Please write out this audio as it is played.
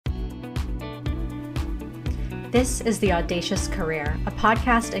This is The Audacious Career, a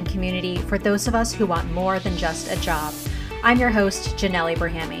podcast and community for those of us who want more than just a job. I'm your host, Janelle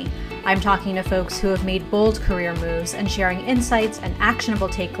Abrahami. I'm talking to folks who have made bold career moves and sharing insights and actionable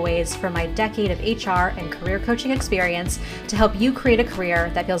takeaways from my decade of HR and career coaching experience to help you create a career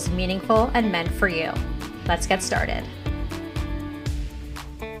that feels meaningful and meant for you. Let's get started.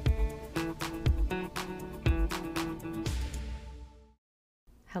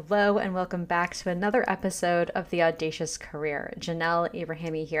 Hello and welcome back to another episode of The Audacious Career. Janelle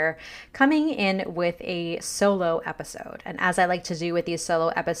Abrahami here, coming in with a solo episode. And as I like to do with these solo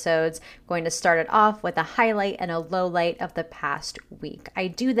episodes, I'm going to start it off with a highlight and a low light of the past week. I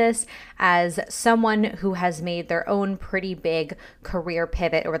do this as someone who has made their own pretty big career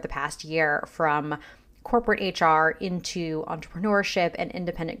pivot over the past year from corporate HR into entrepreneurship and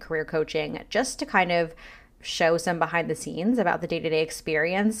independent career coaching, just to kind of show some behind the scenes about the day-to-day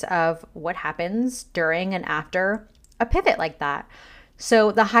experience of what happens during and after a pivot like that.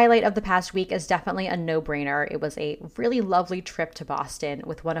 So the highlight of the past week is definitely a no-brainer. It was a really lovely trip to Boston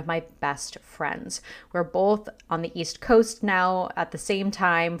with one of my best friends. We're both on the East Coast now at the same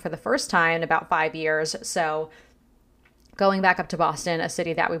time for the first time in about 5 years. So going back up to Boston, a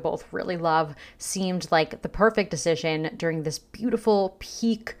city that we both really love, seemed like the perfect decision during this beautiful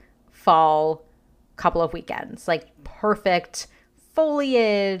peak fall couple of weekends. Like perfect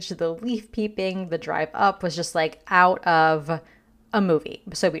foliage, the leaf peeping, the drive up was just like out of a movie.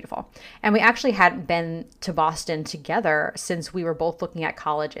 So beautiful. And we actually hadn't been to Boston together since we were both looking at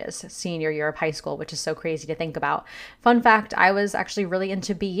colleges, senior year of high school, which is so crazy to think about. Fun fact, I was actually really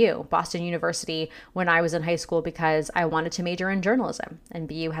into BU, Boston University, when I was in high school because I wanted to major in journalism, and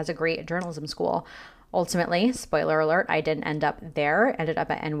BU has a great journalism school. Ultimately, spoiler alert, I didn't end up there, ended up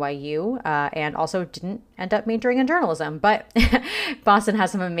at NYU, and also didn't end up majoring in journalism. But Boston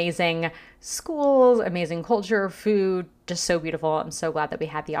has some amazing schools, amazing culture, food, just so beautiful. I'm so glad that we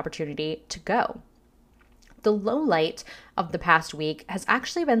had the opportunity to go. The low light of the past week has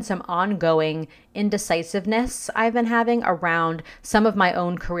actually been some ongoing indecisiveness I've been having around some of my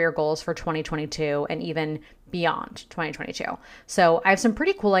own career goals for 2022 and even beyond 2022. So I have some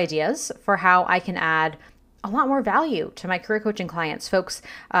pretty cool ideas for how I can add a lot more value to my career coaching clients, folks,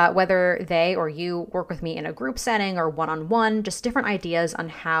 whether they or you work with me in a group setting or one-on-one, just different ideas on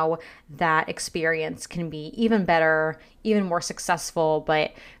how that experience can be even better, even more successful.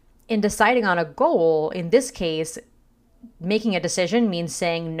 But in deciding on a goal, in this case, making a decision means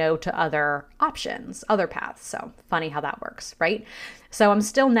saying no to other options, other paths. So funny how that works, right? So I'm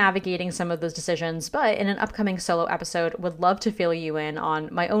still navigating some of those decisions, but in an upcoming solo episode, would love to fill you in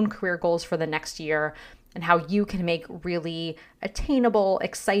on my own career goals for the next year and how you can make really attainable,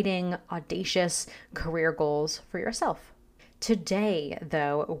 exciting, audacious career goals for yourself. Today,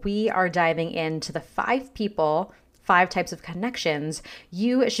 though, we are diving into the 5 types of connections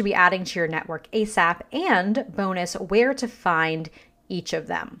you should be adding to your network ASAP, and bonus, where to find each of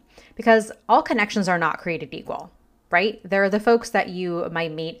them. Because all connections are not created equal, right? There are the folks that you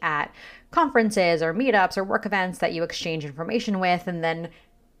might meet at conferences or meetups or work events that you exchange information with and then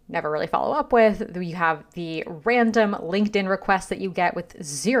never really follow up with. You have the random LinkedIn requests that you get with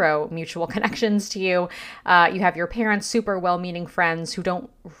zero mutual connections to you. You have your parents' super well-meaning friends who don't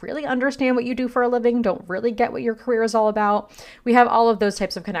really understand what you do for a living, don't really get what your career is all about. We have all of those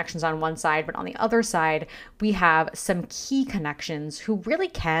types of connections on one side, but on the other side, we have some key connections who really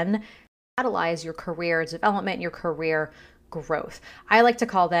can catalyze your career development, your career growth. I like to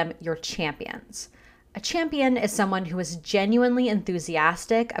call them your champions. A champion is someone who is genuinely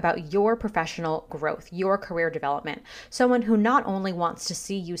enthusiastic about your professional growth, your career development. Someone who not only wants to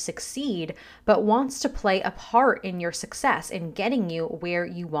see you succeed, but wants to play a part in your success in getting you where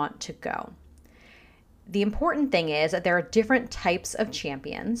you want to go. The important thing is that there are different types of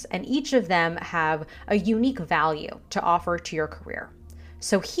champions, and each of them have a unique value to offer to your career.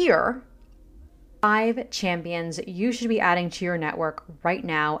 So here, 5 champions you should be adding to your network right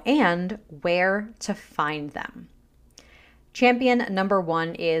now and where to find them. Champion number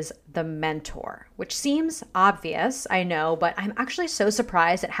 1 is the mentor, which seems obvious, I know, but I'm actually so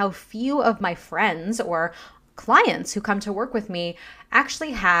surprised at how few of my friends or clients who come to work with me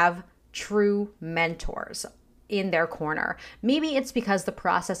actually have true mentors in their corner. Maybe it's because the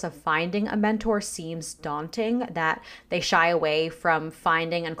process of finding a mentor seems daunting, that they shy away from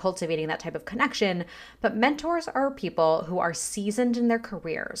finding and cultivating that type of connection. But mentors are people who are seasoned in their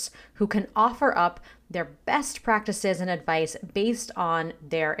careers, who can offer up their best practices and advice based on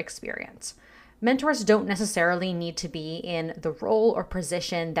their experience. Mentors don't necessarily need to be in the role or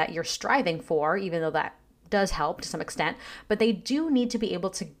position that you're striving for, even though that does help to some extent, but they do need to be able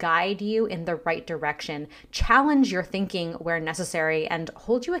to guide you in the right direction, challenge your thinking where necessary, and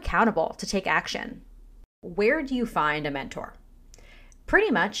hold you accountable to take action. Where do you find a mentor? Pretty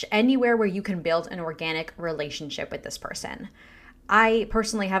much anywhere where you can build an organic relationship with this person. I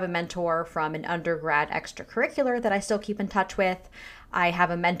personally have a mentor from an undergrad extracurricular that I still keep in touch with. I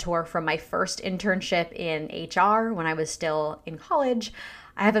have a mentor from my first internship in HR when I was still in college.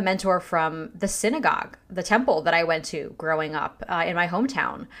 I have a mentor from the synagogue, the temple that I went to growing up in my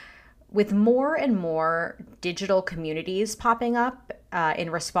hometown. With more and more digital communities popping up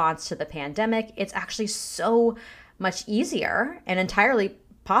in response to the pandemic, it's actually so much easier and entirely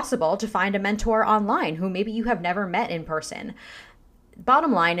possible to find a mentor online who maybe you have never met in person.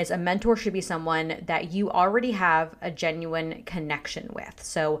 Bottom line is a mentor should be someone that you already have a genuine connection with.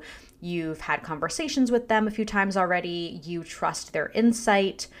 So you've had conversations with them a few times already, you trust their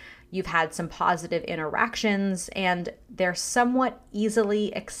insight, you've had some positive interactions, and they're somewhat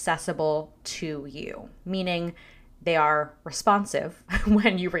easily accessible to you, meaning they are responsive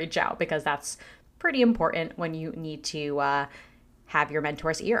when you reach out, because that's pretty important when you need to have your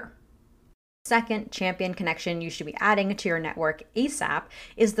mentor's ear. Second champion connection you should be adding to your network ASAP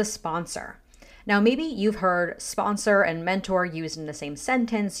is the sponsor. Now, maybe you've heard sponsor and mentor used in the same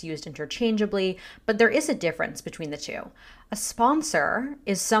sentence, used interchangeably, but there is a difference between the two. A sponsor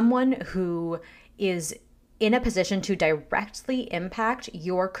is someone who is in a position to directly impact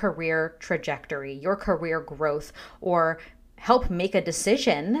your career trajectory, your career growth, or help make a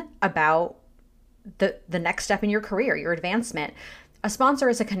decision about the next step in your career, your advancement. A sponsor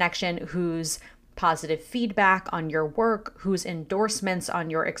is a connection whose positive feedback on your work, whose endorsements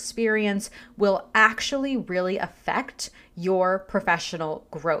on your experience will actually really affect your professional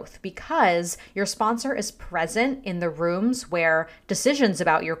growth, because your sponsor is present in the rooms where decisions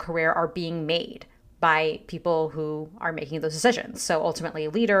about your career are being made by people who are making those decisions. So ultimately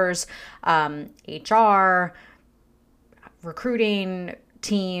leaders, HR, recruiting,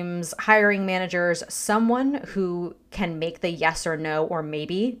 teams, hiring managers, someone who can make the yes or no or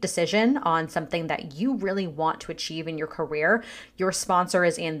maybe decision on something that you really want to achieve in your career. Your sponsor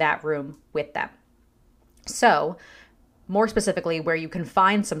is in that room with them. So, more specifically, where you can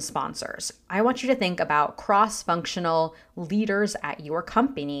find some sponsors, I want you to think about cross-functional leaders at your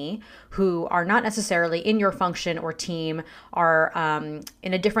company who are not necessarily in your function or team, are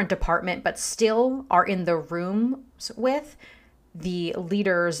in a different department, but still are in the rooms with the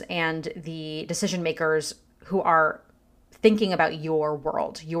leaders and the decision makers who are thinking about your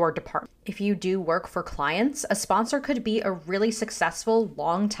world, your department. If you do work for clients, a sponsor could be a really successful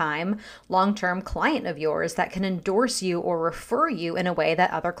long-term client of yours that can endorse you or refer you in a way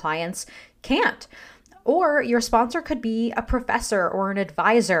that other clients can't. Or your sponsor could be a professor or an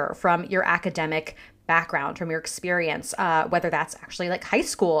advisor from your academic background, from your experience, whether that's actually like high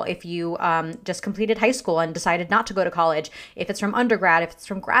school, if you just completed high school and decided not to go to college, if it's from undergrad, if it's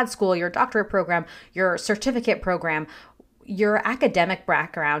from grad school, your doctorate program, your certificate program, your academic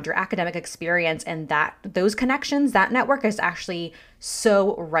background, your academic experience, and those connections, that network is actually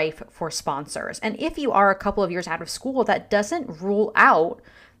so rife for sponsors. And if you are a couple of years out of school, that doesn't rule out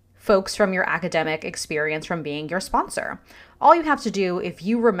folks from your academic experience from being your sponsor. All you have to do, if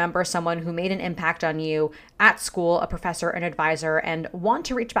you remember someone who made an impact on you at school, a professor, an advisor, and want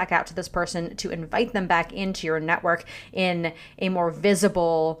to reach back out to this person to invite them back into your network in a more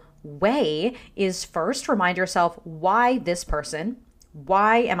visible way, is first remind yourself why this person,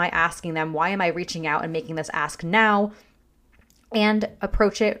 why am I asking them, why am I reaching out and making this ask now? And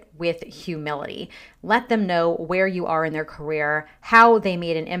approach it with humility. Let them know where you are in their career, how they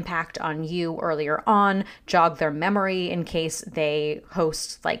made an impact on you earlier on, jog their memory in case they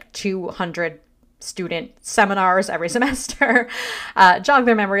host like 200 student seminars every semester, jog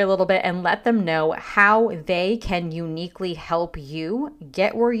their memory a little bit and let them know how they can uniquely help you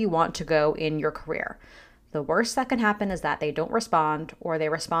get where you want to go in your career. The worst that can happen is that they don't respond, or they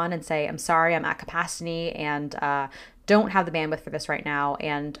respond and say, I'm sorry, I'm at capacity and don't have the bandwidth for this right now.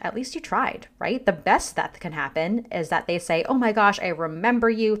 And at least you tried, right? The best that can happen is that they say, oh my gosh, I remember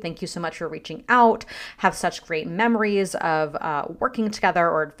you. Thank you so much for reaching out. Have such great memories of working together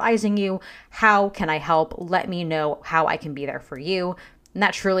or advising you. How can I help? Let me know how I can be there for you. And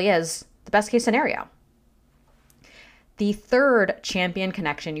that truly is the best case scenario. The third champion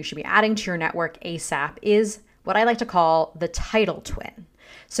connection you should be adding to your network ASAP is what I like to call the title twin.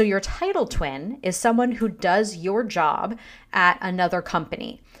 So your title twin is someone who does your job at another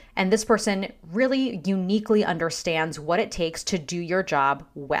company. And this person really uniquely understands what it takes to do your job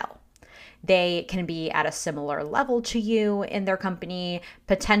well. They can be at a similar level to you in their company,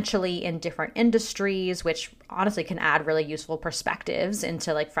 potentially in different industries, which honestly can add really useful perspectives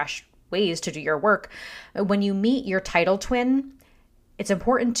into like fresh ways to do your work. When you meet your title twin, it's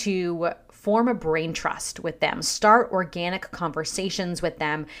important to form a brain trust with them. Start organic conversations with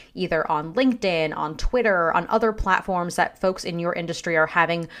them, either on LinkedIn, on Twitter, on other platforms that folks in your industry are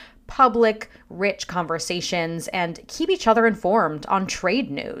having public, rich conversations, and keep each other informed on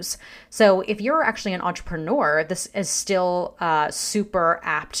trade news. So if you're actually an entrepreneur, this is still super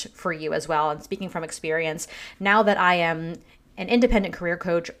apt for you as well. And speaking from experience, now that I am an independent career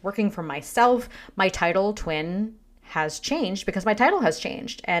coach working for myself, my title twin has changed because my title has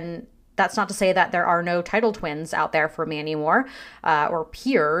changed. And that's not to say that there are no title twins out there for me anymore, or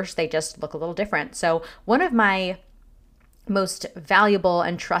peers. They just look a little different. So one of my most valuable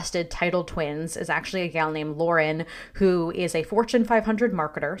and trusted title twins is actually a gal named Lauren, who is a Fortune 500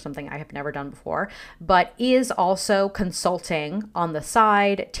 marketer, something I have never done before, but is also consulting on the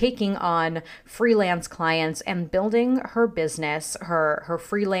side, taking on freelance clients and building her business, her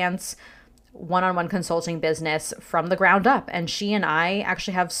freelance one-on-one consulting business from the ground up. And she and I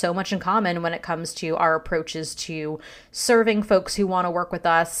actually have so much in common when it comes to our approaches to serving folks who want to work with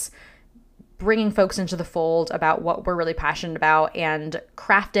us, bringing folks into the fold about what we're really passionate about, and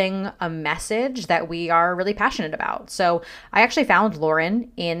crafting a message that we are really passionate about. So I actually found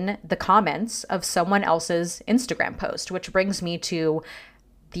Lauren in the comments of someone else's Instagram post, which brings me to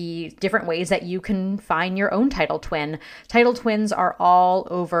the different ways that you can find your own title twin. Title twins are all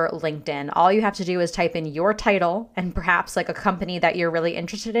over LinkedIn. All you have to do is type in your title and perhaps like a company that you're really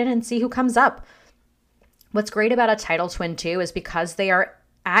interested in and see who comes up. What's great about a title twin too is because they are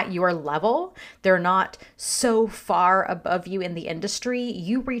at your level, they're not so far above you in the industry,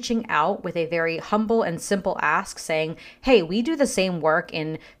 you reaching out with a very humble and simple ask saying, hey, we do the same work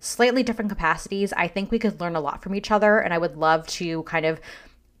in slightly different capacities. I think we could learn a lot from each other, and I would love to kind of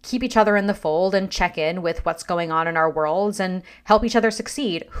keep each other in the fold and check in with what's going on in our worlds and help each other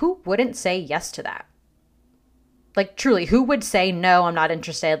succeed. Who wouldn't say yes to that? Like truly, who would say, no, I'm not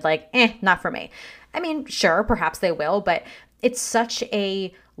interested? Like, not for me. I mean, sure, perhaps they will, but it's such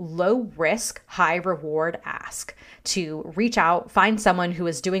a low risk, high reward ask to reach out, find someone who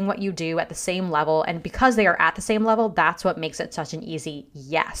is doing what you do at the same level. And because they are at the same level, that's what makes it such an easy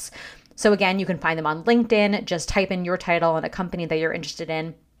yes. So again, you can find them on LinkedIn. Just type in your title and a company that you're interested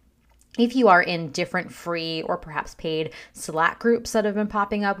in. If you are in different free or perhaps paid Slack groups that have been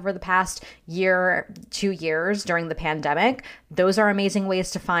popping up over the past year, 2 years during the pandemic, those are amazing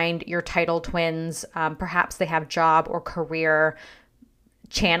ways to find your title twins. Perhaps they have job or career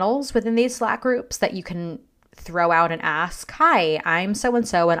channels within these Slack groups that you can throw out and ask, hi, I'm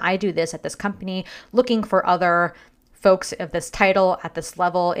so-and-so and I do this at this company, looking for other folks of this title at this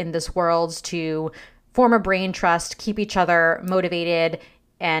level in this world to form a brain trust, keep each other motivated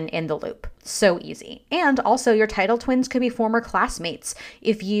and in the loop. So easy. And also your title twins could be former classmates.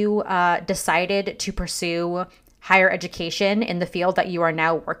 If you decided to pursue higher education in the field that you are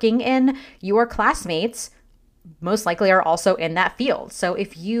now working in, your classmates most likely are also in that field. So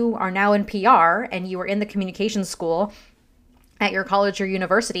if you are now in PR and you are in the communications school at your college or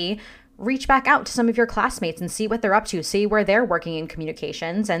university, reach back out to some of your classmates and see what they're up to, see where they're working in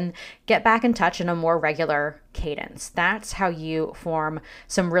communications, and get back in touch in a more regular cadence. That's how you form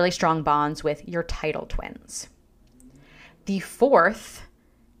some really strong bonds with your title twins. The fourth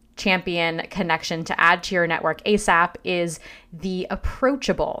champion connection to add to your network ASAP is the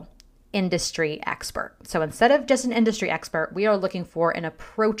approachable industry expert. So instead of just an industry expert, we are looking for an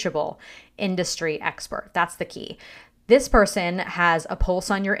approachable industry expert. That's the key. This person has a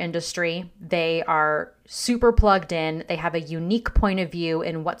pulse on your industry. They are super plugged in. They have a unique point of view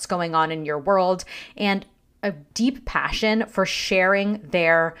in what's going on in your world and a deep passion for sharing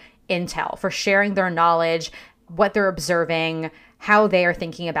their intel, for sharing their knowledge, what they're observing, how they are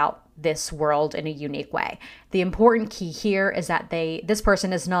thinking about this world in a unique way. The important key here is that this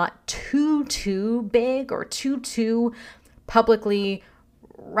person is not too big or too publicly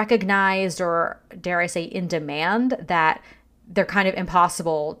recognized or, dare I say, in demand, that they're kind of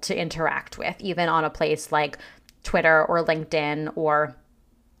impossible to interact with, even on a place like Twitter or LinkedIn or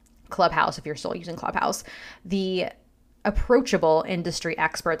Clubhouse, if you're still using Clubhouse. The approachable industry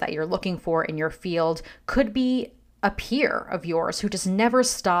expert that you're looking for in your field could be a peer of yours who just never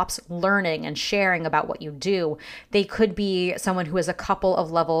stops learning and sharing about what you do. They could be someone who is a couple of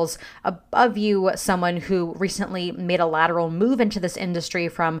levels above you, someone who recently made a lateral move into this industry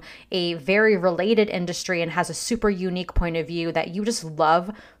from a very related industry and has a super unique point of view that you just love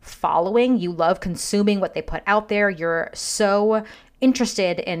following. You love consuming what they put out there. You're so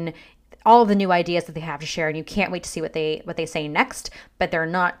interested in all the new ideas that they have to share, and you can't wait to see what they say next. But they're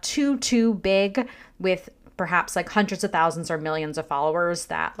not too big with perhaps like hundreds of thousands or millions of followers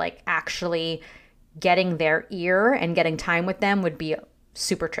that like actually getting their ear and getting time with them would be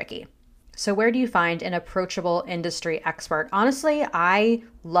super tricky. So where do you find an approachable industry expert? Honestly, I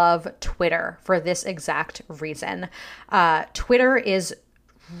love Twitter for this exact reason. Twitter is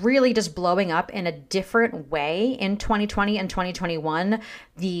really just blowing up in a different way in 2020 and 2021.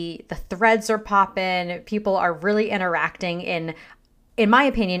 The threads are popping. People are really interacting in my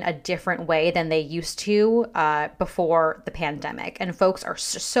opinion, a different way than they used to before the pandemic. And folks are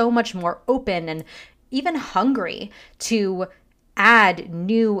so much more open and even hungry to add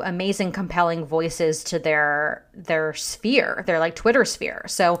new, amazing, compelling voices to their sphere, their like Twitter sphere.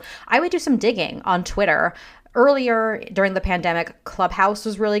 So I would do some digging on Twitter. Earlier during the pandemic, Clubhouse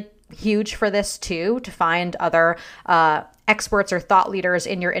was really huge for this too, to find other experts or thought leaders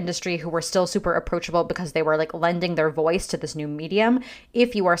in your industry who were still super approachable because they were like lending their voice to this new medium.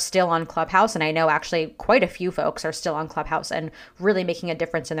 If you are still on Clubhouse, and I know actually quite a few folks are still on Clubhouse and really making a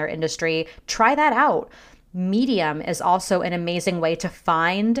difference in their industry, try that out. Medium is also an amazing way to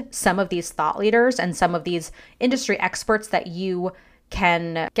find some of these thought leaders and some of these industry experts that you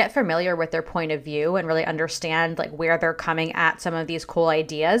can get familiar with their point of view and really understand like where they're coming at some of these cool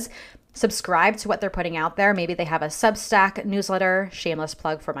ideas. Subscribe to what they're putting out there. Maybe they have a Substack newsletter, shameless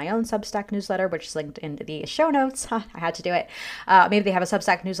plug for my own Substack newsletter, which is linked in the show notes. I had to do it. Maybe they have a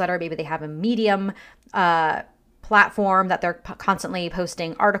Substack newsletter. Maybe they have a Medium platform that they're constantly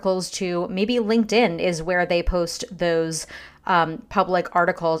posting articles to. Maybe LinkedIn is where they post those public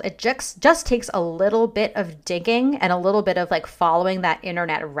articles. It just takes a little bit of digging and a little bit of like following that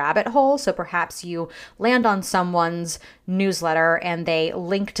internet rabbit hole. So perhaps you land on someone's newsletter and they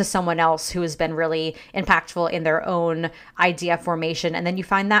link to someone else who has been really impactful in their own idea formation. And then you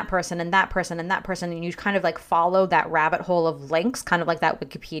find that person and that person and that person, and you kind of like follow that rabbit hole of links, kind of like that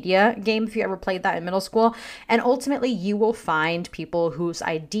Wikipedia game, if you ever played that in middle school. And ultimately you will find people whose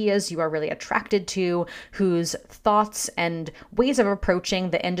ideas you are really attracted to, whose thoughts and ways of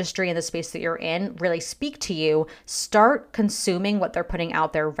approaching the industry and the space that you're in really speak to you. Start consuming what they're putting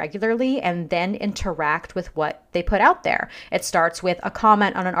out there regularly, and then interact with what they put out there. It starts with a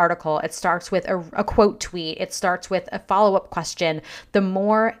comment on an article. It starts with a quote tweet. It starts with a follow-up question. The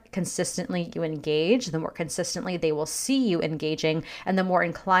more consistently you engage, the more consistently they will see you engaging, and the more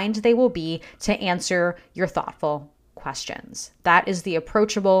inclined they will be to answer your thoughtful questions. That is the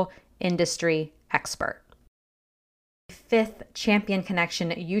approachable industry expert. Fifth champion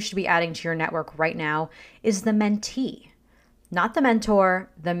connection you should be adding to your network right now is the mentee. Not the mentor,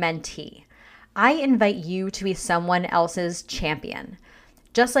 the mentee. I invite you to be someone else's champion.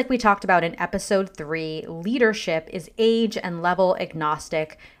 Just like we talked about in episode 3, leadership is age and level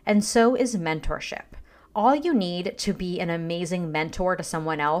agnostic, and so is mentorship. All you need to be an amazing mentor to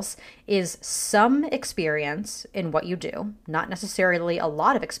someone else is some experience in what you do, not necessarily a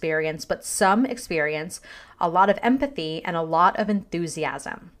lot of experience, but some experience, a lot of empathy, and a lot of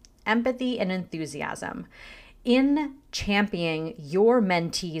enthusiasm. Empathy and enthusiasm. In championing your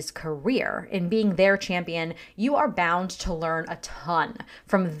mentee's career, in being their champion, you are bound to learn a ton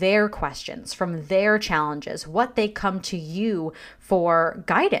from their questions, from their challenges, what they come to you for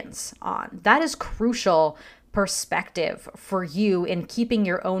guidance on. That is crucial perspective for you in keeping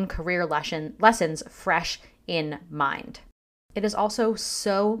your own career lessons fresh in mind. It is also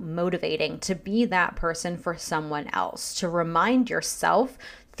so motivating to be that person for someone else, to remind yourself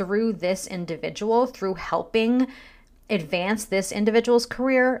through this individual, through helping advance this individual's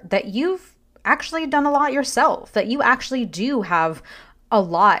career, that you've actually done a lot yourself, that you actually do have a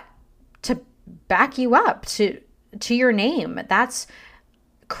lot to back you up to your name. That's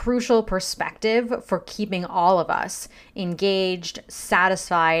crucial perspective for keeping all of us engaged,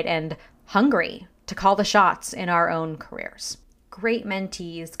 satisfied, and hungry to call the shots in our own careers. Great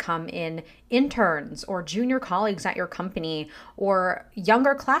mentees come in interns or junior colleagues at your company, or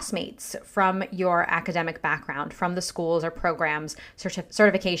younger classmates from your academic background, from the schools or programs,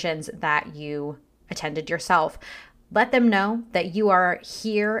 certifications that you attended yourself. Let them know that you are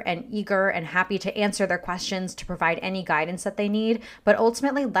here and eager and happy to answer their questions, to provide any guidance that they need, but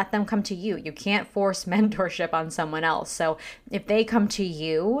ultimately let them come to you. You can't force mentorship on someone else. So if they come to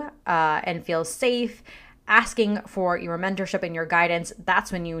you and feel safe asking for your mentorship and your guidance,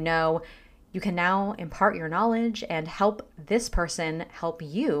 that's when you know you can now impart your knowledge and help this person help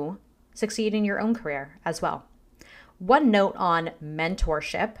you succeed in your own career as well. One note on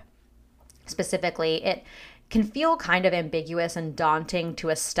mentorship specifically, it can feel kind of ambiguous and daunting to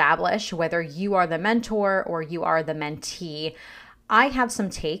establish whether you are the mentor or you are the mentee. I have some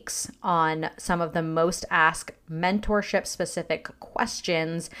takes on some of the most asked mentorship specific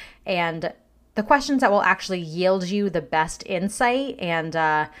questions and the questions that will actually yield you the best insight and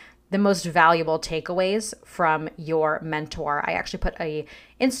the most valuable takeaways from your mentor. I actually put a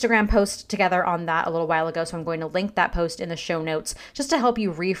Instagram post together on that a little while ago, so I'm going to link that post in the show notes just to help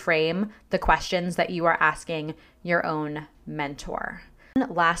you reframe the questions that you are asking your own mentor.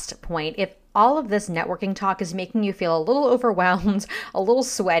 Last point, if all of this networking talk is making you feel a little overwhelmed, a little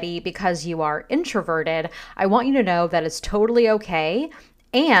sweaty because you are introverted, I want you to know that it's totally okay.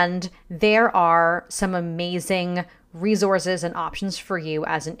 And there are some amazing resources and options for you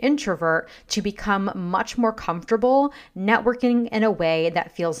as an introvert to become much more comfortable networking in a way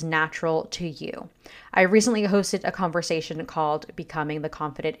that feels natural to you. I recently hosted a conversation called Becoming the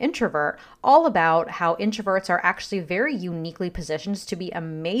Confident Introvert, all about how introverts are actually very uniquely positioned to be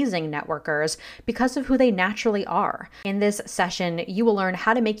amazing networkers because of who they naturally are. In this session, you will learn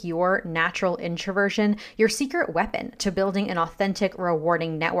how to make your natural introversion your secret weapon to building an authentic,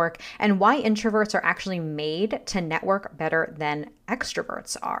 rewarding network, and why introverts are actually made to network better than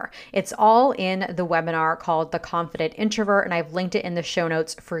extroverts are. It's all in the webinar called The Confident Introvert, and I've linked it in the show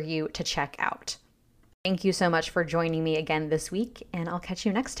notes for you to check out. Thank you so much for joining me again this week, and I'll catch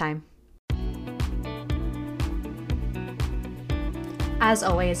you next time. As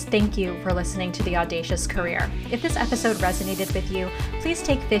always, thank you for listening to The Audacious Career. If this episode resonated with you, please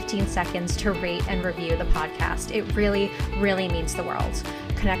take 15 seconds to rate and review the podcast. It really, really means the world.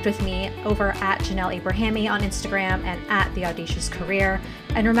 Connect with me over at Janelle Abrahami on Instagram and at The Audacious Career.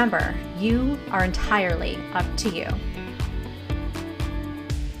 And remember, you are entirely up to you.